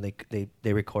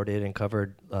they recorded and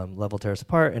covered Love Will Tear Us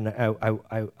Apart, and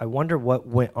I wonder what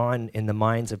went on in the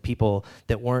minds of people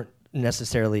that weren't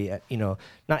necessarily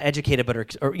not educated, but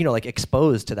or like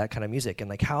exposed to that kind of music, and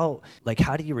like how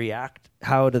do you react?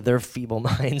 How do their feeble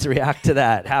minds react to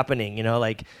that happening?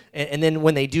 And then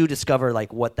when they do discover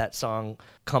like what that song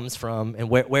comes from and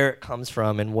where it comes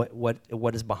from and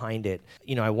what is behind it,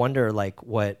 I wonder like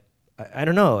what. I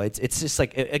don't know. It's just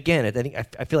like, again,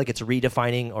 I feel like it's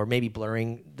redefining or maybe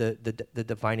blurring the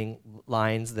defining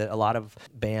lines that a lot of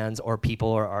bands or people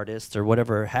or artists or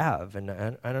whatever have. And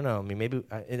I don't know. I mean, maybe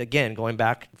and again, going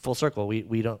back full circle,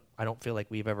 I don't feel like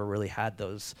we've ever really had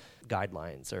those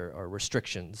guidelines or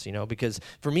restrictions, because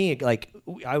for me, like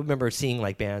I remember seeing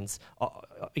like bands,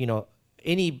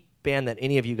 any band that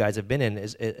any of you guys have been in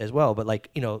as well, but like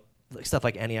like stuff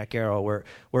like Antioch Arrow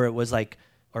where it was like,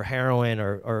 or Heroin,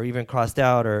 or even Crossed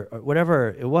Out, or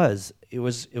whatever it was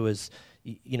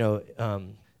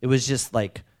just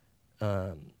like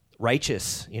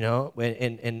righteous,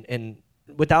 and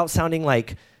without sounding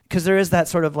like, because there is that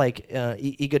sort of like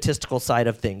egotistical side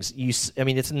of things.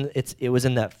 It was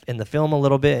in the film a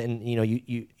little bit, and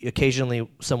you occasionally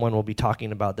someone will be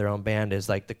talking about their own band as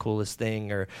like the coolest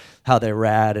thing or how they're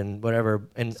rad and whatever.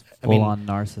 And full on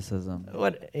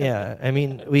narcissism. Yeah, I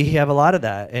mean, we have a lot of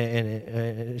that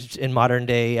in modern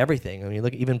day everything. I mean,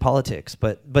 look, even politics.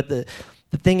 But the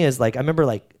thing is, like, I remember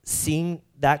like seeing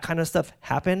that kind of stuff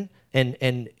happen. And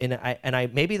I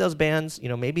maybe those bands,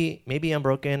 maybe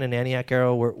Unbroken and Antioch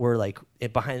Arrow were like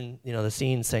behind the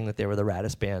scenes saying that they were the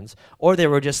raddest bands, or they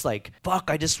were just like, fuck,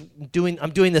 I'm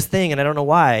doing this thing and I don't know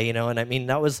why, and I mean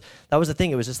that was the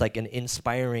thing. It was just like an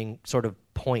inspiring sort of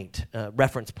point,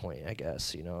 reference point, I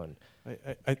guess, And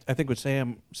I think what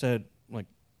Sam said like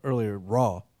earlier,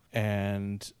 raw,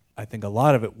 and I think a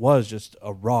lot of it was just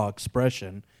a raw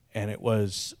expression, and it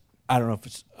was, I don't know if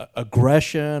it's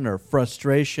aggression or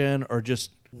frustration or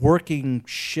just working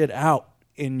shit out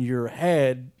in your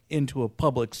head into a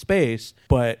public space.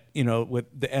 But, with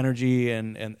the energy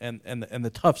and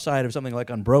the tough side of something like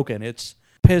Unbroken, it's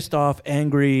pissed off,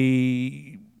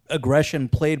 angry aggression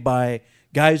played by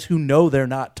guys who know they're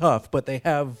not tough, but they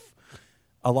have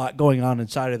a lot going on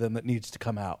inside of them that needs to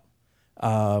come out.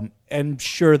 And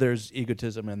sure, there's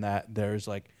egotism in that. There's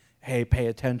like, hey, pay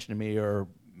attention to me, or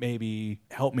maybe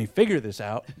help me figure this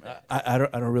out. I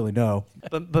don't really know.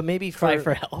 But maybe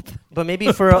for help. But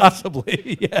maybe for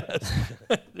possibly, yes.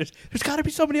 There's got to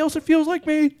be somebody else that feels like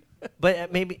me.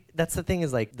 But maybe that's the thing,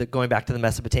 is like going back to the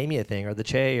Mesopotamia thing or the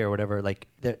Che or whatever. Like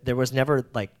there was never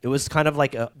like, it was kind of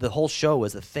like the whole show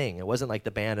was a thing. It wasn't like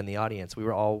the band and the audience. We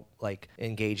were all like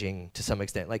engaging to some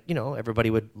extent. Like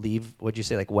everybody would leave. What'd you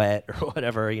say, like wet or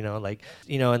whatever? And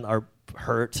our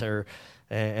hurt or.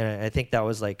 And I think that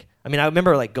was like, I mean, I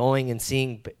remember like going and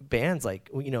seeing bands like,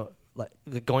 like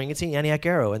going and seeing Antioch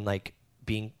Arrow and like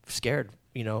being scared,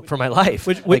 for my life.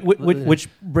 Which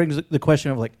brings the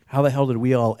question of like, how the hell did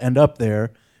we all end up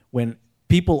there? When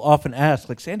people often ask,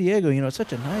 like, San Diego, it's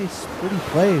such a nice, pretty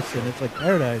place, and it's like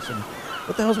paradise, and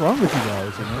what the hell's wrong with you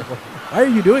guys? Why are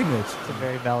you doing this? It's a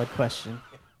very valid question.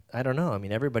 I don't know. I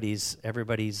mean, everybody's.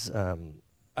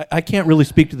 I can't really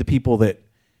speak to the people that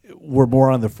were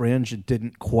more on the fringe and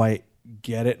didn't quite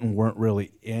get it and weren't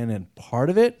really in and part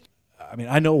of it. I mean,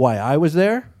 I know why I was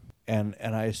there, and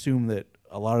I assume that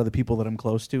a lot of the people that I'm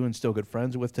close to and still good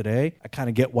friends with today, I kind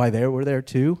of get why they were there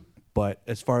too. But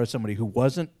as far as somebody who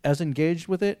wasn't as engaged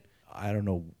with it, I don't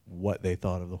know what they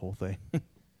thought of the whole thing.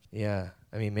 Yeah,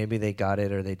 I mean, maybe they got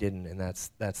it or they didn't, and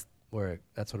that's what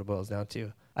it boils down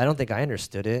to. I don't think I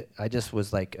understood it. I just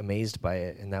was like amazed by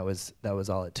it, and that was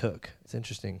all it took. It's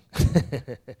interesting,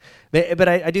 but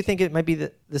I do think it might be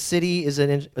the city is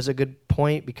a good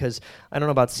point, because I don't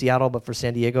know about Seattle, but for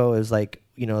San Diego, it was like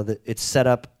it's set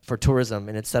up for tourism,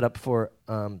 and it's set up for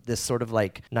this sort of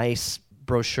like nice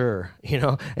brochure,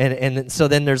 and so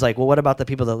then there's like, well, what about the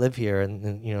people that live here?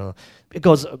 And it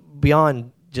goes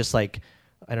beyond just like,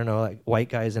 I don't know, like white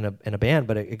guys in a band,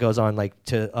 but it goes on like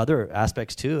to other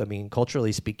aspects too. I mean,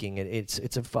 culturally speaking, it's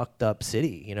a fucked up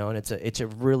city, and it's a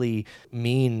really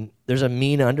mean. There's a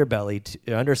mean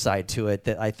underside to it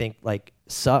that I think like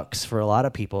sucks for a lot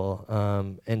of people.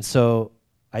 And so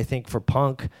I think for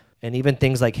punk and even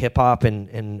things like hip hop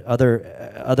and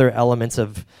other elements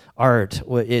of art,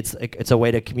 it's a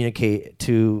way to communicate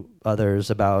to others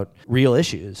about real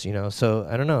issues, So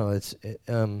I don't know.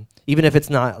 Even if it's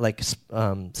not like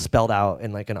spelled out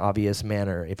in like an obvious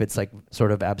manner, if it's like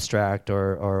sort of abstract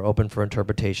or open for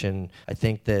interpretation, I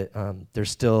think that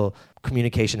there's still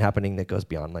communication happening that goes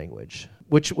beyond language,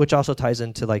 which also ties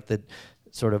into like the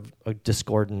sort of a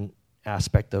discordant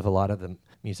aspect of a lot of the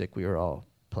music we were all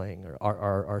playing or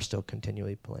are still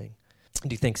continually playing. Do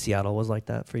you think Seattle was like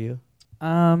that for you?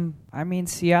 I mean,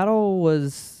 Seattle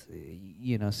was,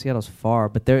 Seattle's far,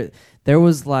 but there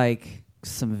was like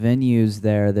some venues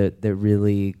there that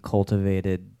really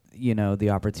cultivated, the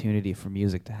opportunity for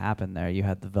music to happen there. You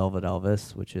had the Velvet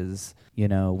Elvis, which is,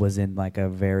 was in like a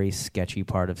very sketchy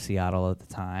part of Seattle at the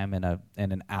time in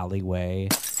an alleyway.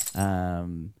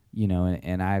 And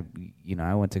I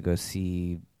went to go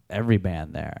see every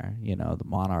band there, the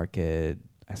Monarchid.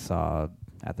 I saw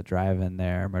at the drive-in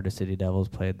there. Murder City Devils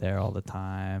played there all the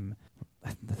time.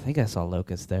 I think I saw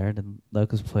Locust there.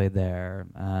 Locust played there.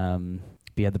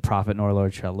 We had The Prophet Nor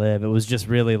Lord Shall Live. It was just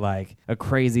really like a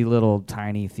crazy little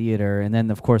tiny theater. And then,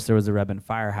 of course, there was the Rebben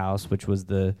Firehouse, which was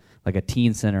like a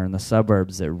teen center in the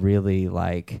suburbs that really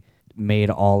like made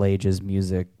all ages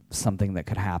music something that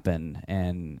could happen,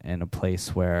 and a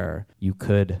place where you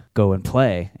could go and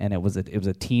play. And it was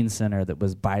a teen center that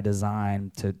was by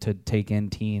design to take in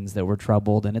teens that were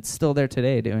troubled, and it's still there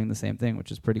today doing the same thing,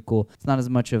 which is pretty cool. It's not as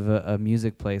much of a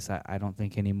music place, I don't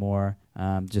think, anymore,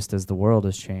 just as the world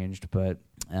has changed, but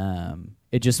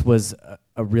it just was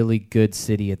a really good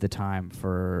city at the time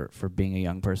for being a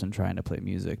young person trying to play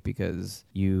music, because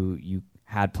you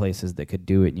had places that could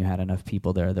do it, and you had enough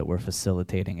people there that were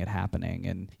facilitating it happening,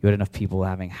 and you had enough people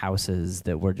having houses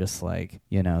that were just like,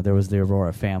 there was the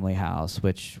Aurora Family House,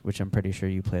 which I'm pretty sure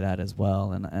you played at as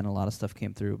well, and a lot of stuff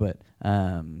came through. But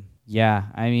yeah,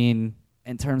 I mean,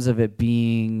 in terms of it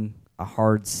being a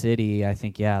hard city, I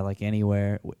think, yeah, like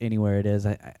anywhere it is,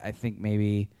 I think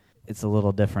maybe it's a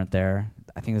little different there.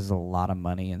 I think there's a lot of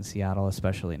money in Seattle,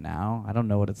 especially now. I don't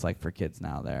know what it's like for kids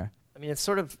now there. I mean, it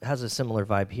sort of has a similar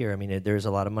vibe here. I mean, there's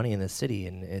a lot of money in this city,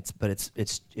 and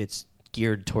it's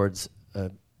geared towards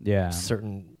a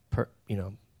certain,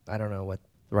 I don't know what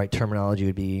the right terminology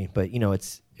would be, but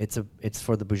it's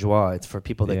for the bourgeois. It's for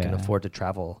people that can afford to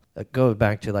travel. Go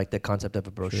back to like the concept of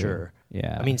a brochure. Sure.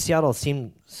 Yeah. I mean, Seattle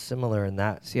seemed similar in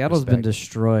that. Seattle's been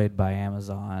destroyed by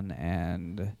Amazon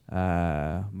and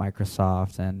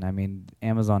Microsoft, and I mean,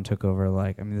 Amazon took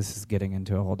over this is getting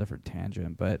into a whole different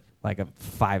tangent, but like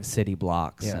 5 city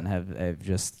blocks and have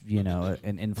just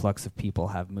an influx of people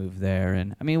have moved there,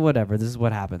 and I mean, whatever. This is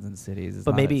what happens in cities. It's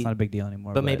not a big deal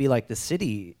anymore. But maybe like the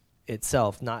city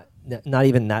itself, not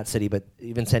even that city, but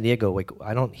even San Diego, like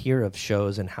I don't hear of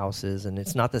shows and houses, and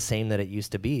it's not the same that it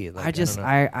used to be. Like,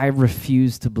 I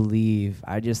refuse to believe.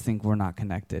 I just think we're not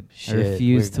connected. Shit, I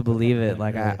refuse to believe it.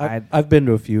 Like I've been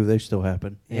to a few. They still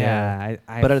happen. Yeah.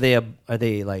 But are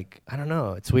they like, I don't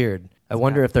know. It's weird. I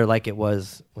wonder if they're like it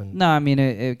was when. No, I mean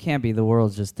it can't be. The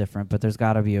world's just different, but there's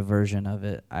got to be a version of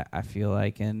it. I feel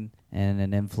like, and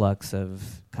an influx of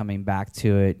coming back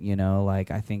to it. Like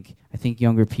I think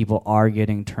younger people are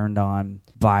getting turned on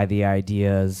by the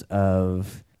ideas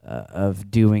of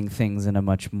doing things in a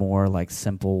much more like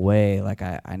simple way. Like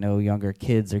I know younger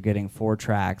kids are getting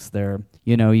 4-tracks. They're,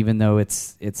 you know, even though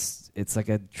it's like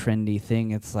a trendy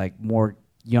thing, it's like more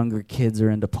younger kids are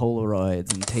into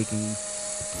Polaroids and taking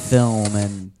film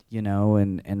and, you know,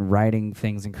 and writing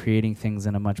things and creating things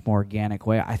in a much more organic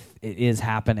way. It is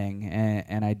happening,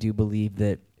 and I do believe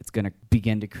that it's going to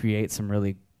begin to create some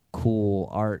really cool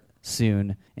art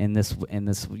soon in this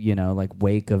you know, like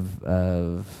wake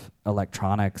of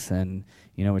electronics, and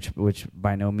you know, which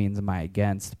by no means am I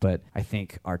against, but I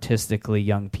think artistically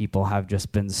young people have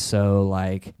just been so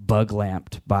like bug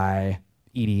lamped by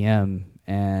EDM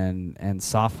and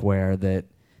software that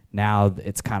now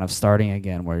it's kind of starting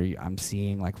again, where I'm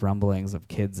seeing like rumblings of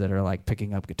kids that are like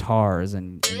picking up guitars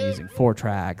and using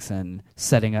 4-tracks and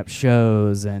setting up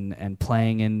shows and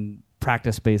playing in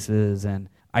practice spaces, and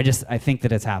I think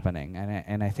that it's happening,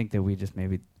 and I think that we just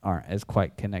maybe aren't as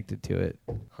quite connected to it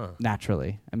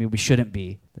naturally. I mean, we shouldn't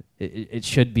be. It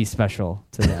should be special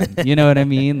to them. You know what I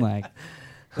mean? Like,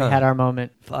 we had our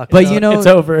moment. But you know, it's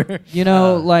over. You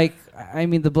know, like, I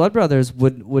mean, the Blood Brothers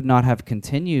would not have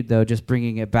continued though. Just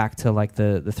bringing it back to like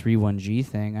the 3-1-G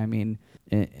thing. I mean,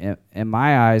 in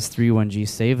my eyes, 3-1-G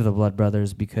saved the Blood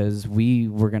Brothers because we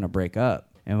were gonna break up.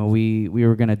 And when we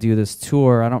were going to do this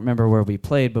tour, I don't remember where we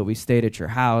played, but we stayed at your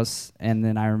house. And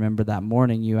then I remember that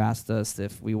morning you asked us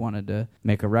if we wanted to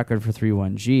make a record for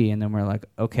 3-1-G. And then we're like,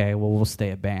 okay, well, we'll stay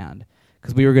a band.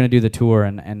 Because we were going to do the tour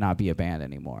and not be a band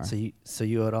anymore. So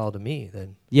you owe it all to me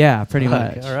then? Yeah, pretty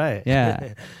much. All right.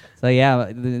 Yeah. So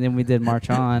yeah, then we did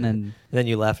March On, and then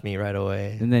you left me right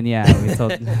away. And then we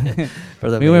told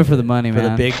we went for the money, for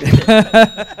man. The big,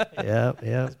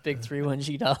 yeah. Big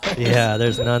 3-1-G dollars. Yeah,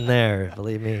 there's none there,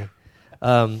 believe me.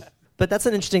 But that's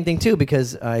an interesting thing too,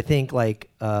 because I think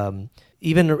like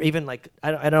even like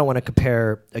I don't want to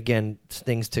compare again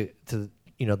things to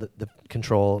you know the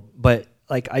Control, but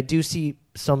like I do see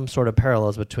some sort of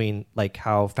parallels between like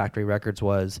how Factory Records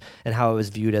was and how it was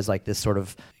viewed as like this sort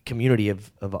of community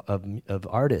of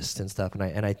artists and stuff,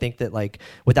 and I think that like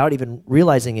without even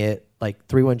realizing it, like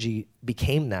 3-1-G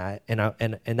became that,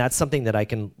 and that's something that I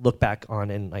can look back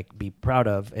on and like be proud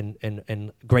of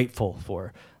and grateful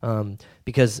for,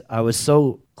 because I was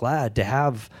so glad to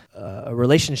have a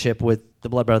relationship with the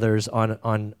Blood Brothers on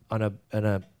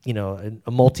a you know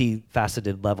a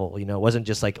multifaceted level. You know, it wasn't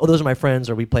just like, oh, those are my friends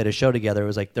or we played a show together. It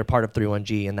was like they're part of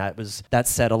 3-1-G, and that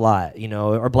said a lot. You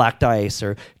know, or Black Dice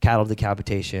or Cattle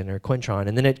Decapitation or Quintron,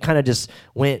 and then it kind of just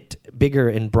went bigger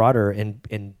and broader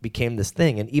and became this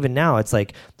thing. And even now, it's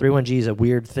like 3-1-G is a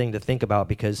weird thing to think about,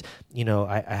 because you know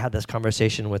I had this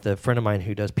conversation with a friend of mine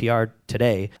who does PR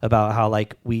today about how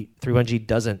like 3-1-G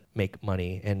doesn't make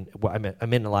money, and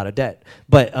I'm in a lot of debt,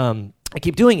 but I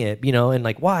keep doing it, you know, and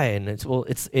like why? And it's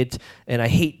and I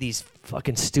hate these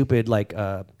fucking stupid like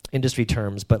industry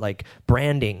terms, but like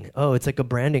branding. Oh, it's like a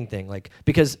branding thing, like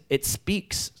because it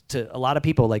speaks to a lot of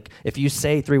people. Like if you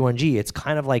say 3-1-G, it's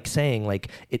kind of like saying like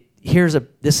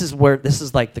this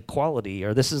is like the quality,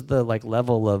 or this is the like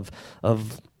level of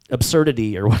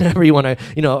absurdity or whatever you want to,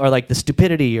 you know, or like the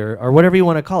stupidity or whatever you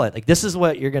want to call it. Like this is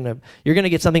what you're gonna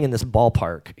get something in this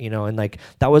ballpark, you know, and like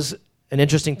that was an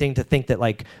interesting thing to think that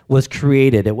like was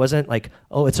created. It wasn't like,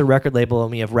 oh, it's a record label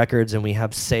and we have records and we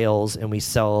have sales and we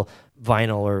sell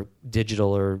vinyl or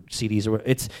digital or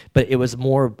CDs but it was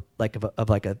more like of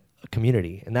like a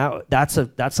community, and that's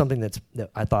something that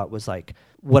I thought was like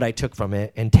what I took from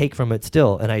it and take from it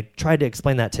still. And I tried to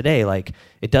explain that today. Like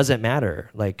it doesn't matter.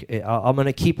 Like I'm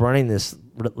gonna keep running this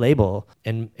label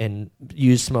and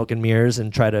use smoke and mirrors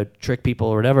and try to trick people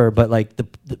or whatever. But like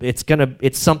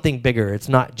it's something bigger. It's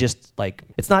not just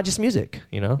music.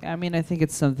 You know. I mean, I think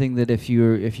it's something that if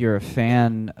you're a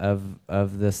fan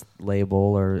of this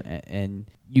label and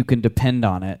you can depend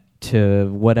on it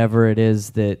to whatever it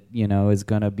is that, you know, is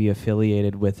going to be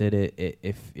affiliated with it.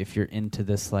 If you're into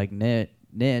this like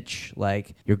niche,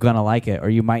 like you're going to like it, or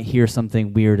you might hear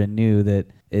something weird and new that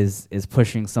is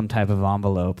pushing some type of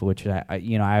envelope, which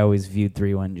I always viewed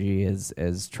 3-1-G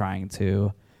as trying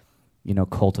to, you know,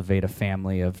 cultivate a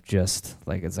family of just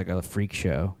like, it's like a freak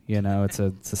show, you know, it's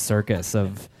a circus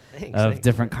of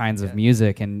different kinds of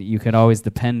music, and you can always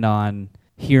depend on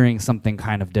hearing something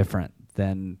kind of different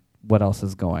than what else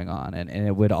is going on, and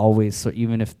it would always, so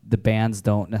even if the bands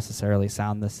don't necessarily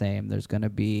sound the same, there's going to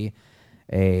be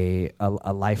a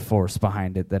life force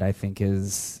behind it that I think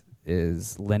is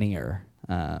linear.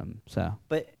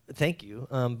 But thank you.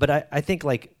 But I think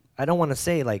like I don't want to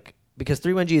say like, because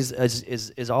 3-1-G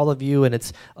is all of you, and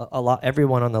it's a lot,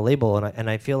 everyone on the label, and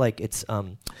I feel like it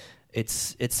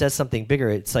says something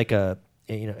bigger. It's like a,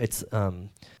 you know, it's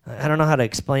I don't know how to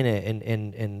explain it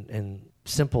in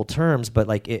simple terms, but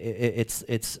like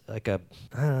it's like a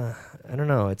I don't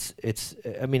know. It's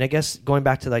I mean, I guess going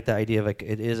back to like the idea of like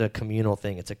it is a communal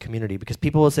thing. It's a community, because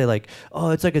people will say like, oh,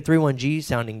 it's like a 3-1-G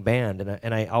sounding band,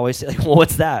 and I always say like, well,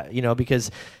 what's that? You know,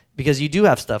 because you do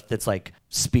have stuff that's like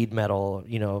speed metal,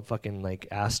 you know, fucking like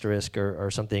Asterisk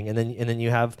or something, and then you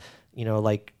have, you know,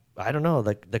 like, I don't know,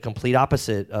 like the complete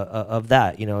opposite of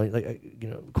that, you know, like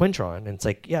Quintron, and it's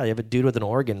like, yeah, you have a dude with an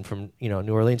organ from, you know,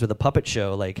 New Orleans with a puppet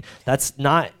show, like that's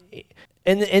not,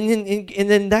 and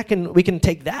then we can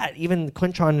take that, even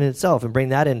Quintron in itself, and bring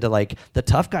that into like the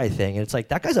tough guy thing, and it's like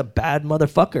that guy's a bad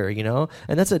motherfucker, you know,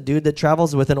 and that's a dude that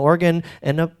travels with an organ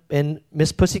and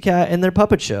Miss Pussycat and their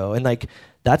puppet show, and like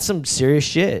that's some serious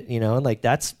shit, you know, and like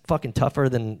that's fucking tougher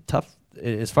than tough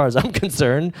as far as I'm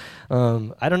concerned.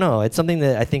 I don't know. It's something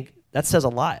that I think that says a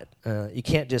lot. You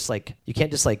can't just like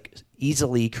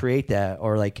easily create that,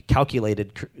 or like calculate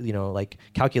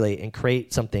and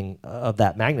create something of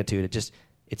that magnitude.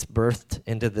 It's birthed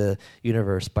into the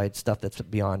universe by stuff that's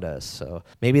beyond us. So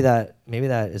maybe that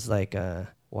is like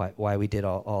why we did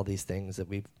all these things that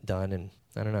we've done, and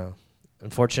I don't know.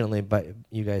 Unfortunately, but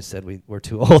you guys said we're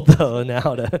too old though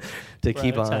now to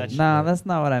keep on. No, that's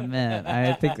not what I meant.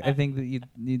 I think that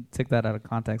you took that out of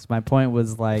context. My point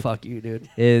was like, fuck you, dude.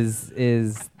 Is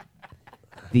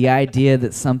the idea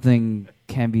that something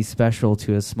can be special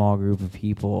to a small group of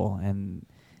people and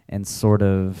sort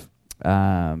of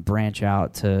branch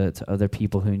out to other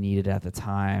people who need it at the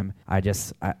time. I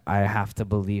have to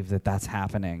believe that that's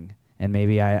happening. And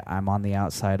maybe I'm on the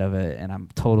outside of it and I'm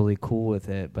totally cool with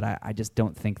it, but I just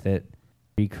don't think that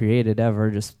we created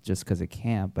ever just because it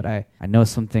can't. But I know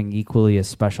something equally as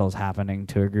special is happening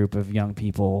to a group of young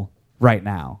people right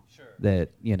now. Sure. That,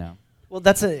 you know. Well,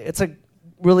 it's a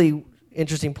really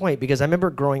interesting point, because I remember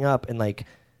growing up and like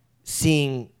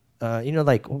seeing,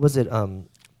 like, what was it?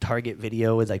 Target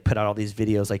Video would like put out all these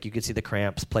videos, like you could see the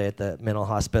Cramps play at the mental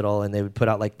hospital, and they would put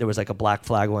out like there was like a Black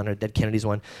Flag one or Dead Kennedys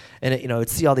one, and it'd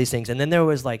see all these things, and then there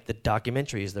was like the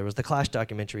documentaries, there was the Clash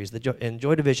documentaries, and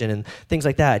Joy Division and things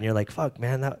like that, and you're like, fuck,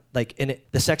 man, that like, and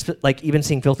the Sex, like even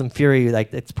seeing Filth and Fury,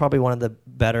 like it's probably one of the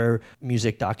better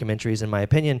music documentaries in my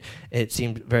opinion. It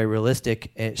seemed very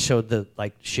realistic. It showed the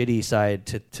like shitty side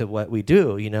to what we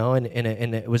do, you know, and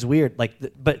it was weird, like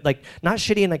but like not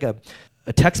shitty in like a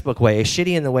textbook way,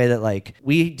 shitty in the way that like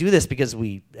we do this because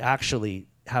we actually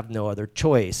have no other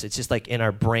choice. It's just like in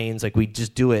our brains, like we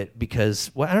just do it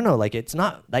because, well, I don't know, like it's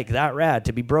not like that rad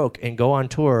to be broke and go on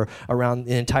tour around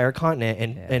the entire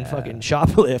continent and fucking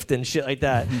shoplift and shit like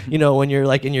that. You know, when you're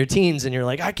like in your teens and you're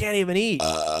like, I can't even eat,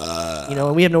 you know,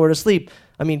 and we have nowhere to sleep.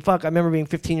 I mean, fuck, I remember being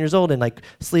 15 years old and like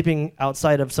sleeping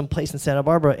outside of some place in Santa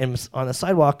Barbara and on the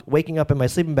sidewalk, waking up in my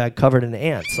sleeping bag covered in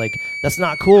ants. Like, that's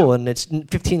not cool. And it's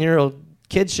 15-year-old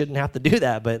kids shouldn't have to do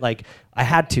that, but like I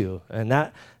had to, and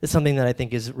that is something that I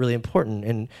think is really important.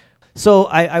 And so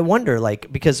I wonder,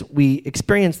 like, because we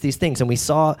experienced these things and we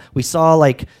saw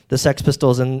like the Sex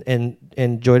Pistols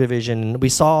and Joy Division, and we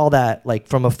saw all that like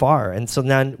from afar, and so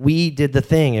then we did the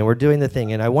thing and we're doing the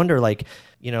thing, and I wonder, like,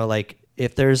 you know, like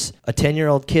if there's a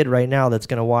 10-year-old kid right now that's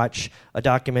going to watch a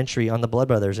documentary on the Blood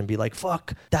Brothers and be like,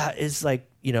 fuck, that is like,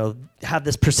 you know, have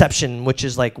this perception, which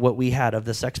is like what we had of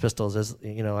the Sex Pistols, as,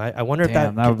 you know, I wonder if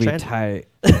that would be tight.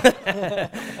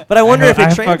 But I wonder if it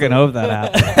I fucking hope that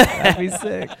happens. That'd be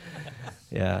sick.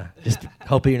 Yeah, just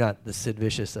hope you're not the Sid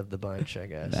Vicious of the bunch, I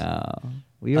guess. No,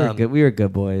 we were good. We were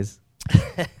good boys.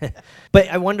 But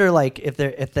I wonder, like, if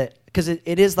because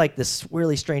it is like this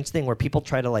really strange thing where people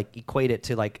try to like equate it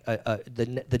to like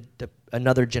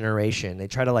another generation. They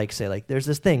try to like say like there's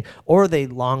this thing, or they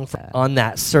long for on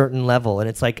that certain level, and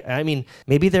it's like, I mean,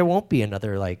 maybe there won't be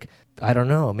another, like, I don't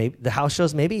know, maybe the house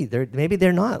shows, maybe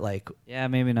they're not like, yeah,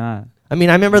 maybe not. I mean,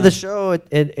 I remember the show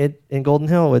in Golden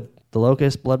Hill with the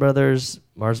Locust, Blood Brothers,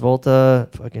 Mars Volta,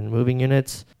 fucking Moving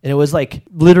Units, and it was like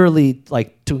literally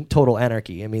like total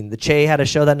anarchy. I mean, the Che had a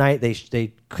show that night.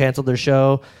 They canceled their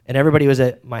show, and everybody was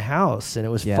at my house, and it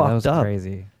was fucked that was up.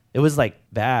 Crazy. It was like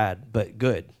bad but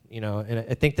good, you know. And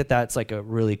I think that's like a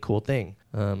really cool thing,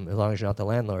 as long as you're not the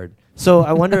landlord. So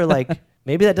I wonder, like,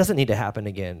 maybe that doesn't need to happen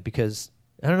again, because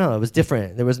I don't know. It was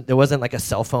different. There wasn't like a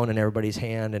cell phone in everybody's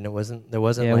hand, and there wasn't. Yeah,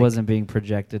 like, it wasn't being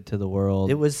projected to the world.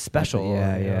 It was special.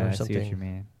 Yeah, or I something. see what you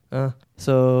mean.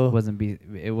 So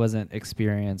it wasn't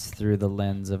experienced through the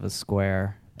lens of a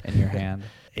square in your hand.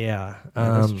 Yeah,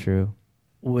 that's true.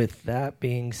 With that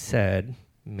being said,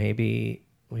 maybe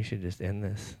we should just end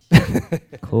this.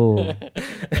 Cool.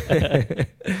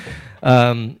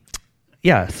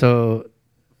 Yeah. So.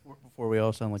 Before we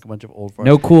all sound like a bunch of old farts.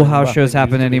 No cool house shows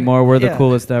happen anymore. We're the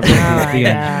coolest ever. The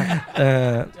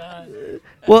end.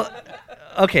 Well,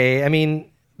 okay. I mean,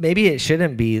 maybe it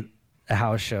shouldn't be a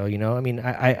house show, you know? I mean,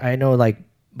 I know like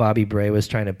Bobby Bray was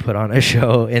trying to put on a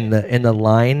show in the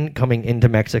line coming into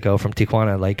Mexico from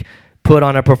Tijuana, like put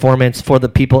on a performance for the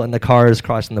people in the cars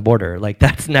crossing the border. Like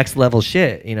that's next level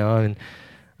shit, you know?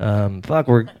 And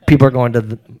people are going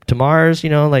to Mars, you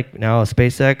know, like now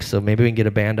SpaceX, so maybe we can get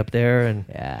a band up there, and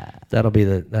that'll be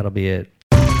it.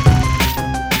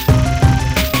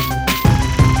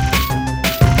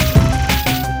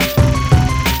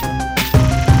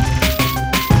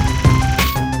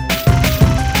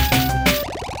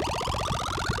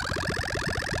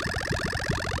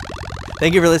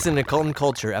 Thank you for listening to Cult and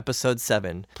Culture, Episode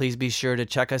 7. Please be sure to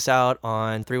check us out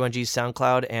on 31G's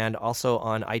SoundCloud and also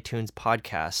on iTunes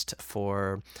Podcast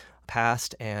for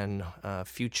past and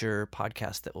future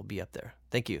podcasts that will be up there.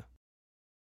 Thank you.